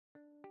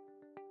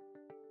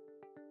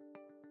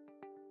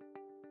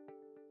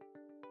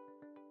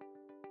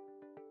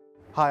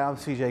Hi, I'm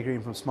CJ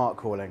Green from Smart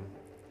Calling.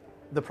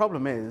 The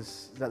problem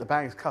is that the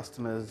bank's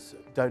customers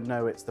don't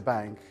know it's the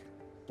bank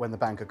when the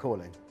bank are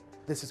calling.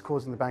 This is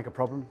causing the bank a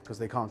problem because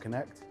they can't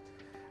connect,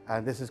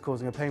 and this is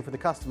causing a pain for the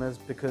customers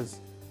because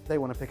they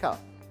want to pick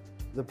up.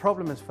 The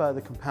problem is further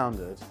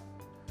compounded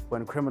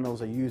when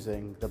criminals are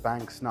using the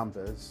bank's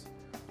numbers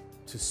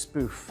to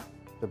spoof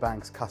the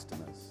bank's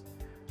customers.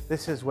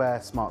 This is where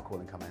Smart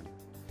Calling come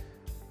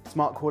in.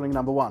 Smart Calling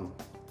number one,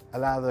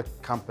 allow the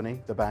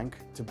company, the bank,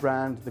 to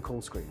brand the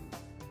call screen.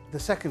 The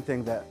second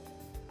thing that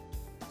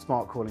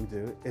Smart Calling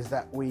do is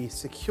that we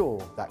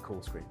secure that call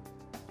screen.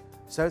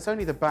 So it's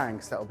only the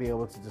banks that will be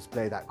able to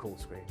display that call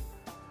screen.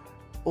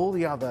 All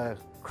the other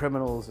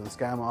criminals and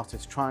scam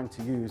artists trying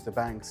to use the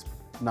bank's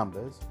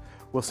numbers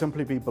will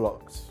simply be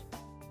blocked.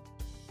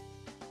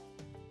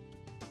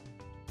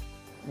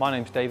 My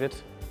name's David.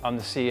 I'm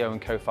the CEO and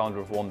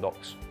co-founder of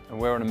OneDocs, and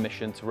we're on a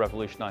mission to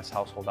revolutionise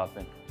household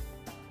admin.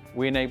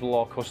 We enable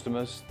our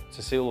customers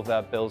to see all of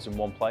their bills in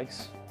one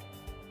place,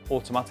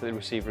 automatically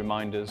receive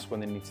reminders when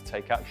they need to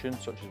take action,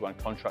 such as when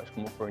contracts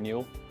come up for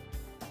renewal,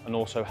 and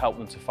also help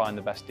them to find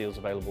the best deals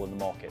available in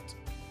the market.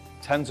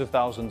 Tens of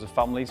thousands of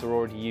families are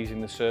already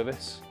using the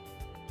service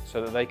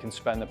so that they can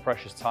spend their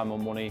precious time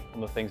and money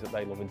on the things that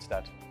they love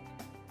instead.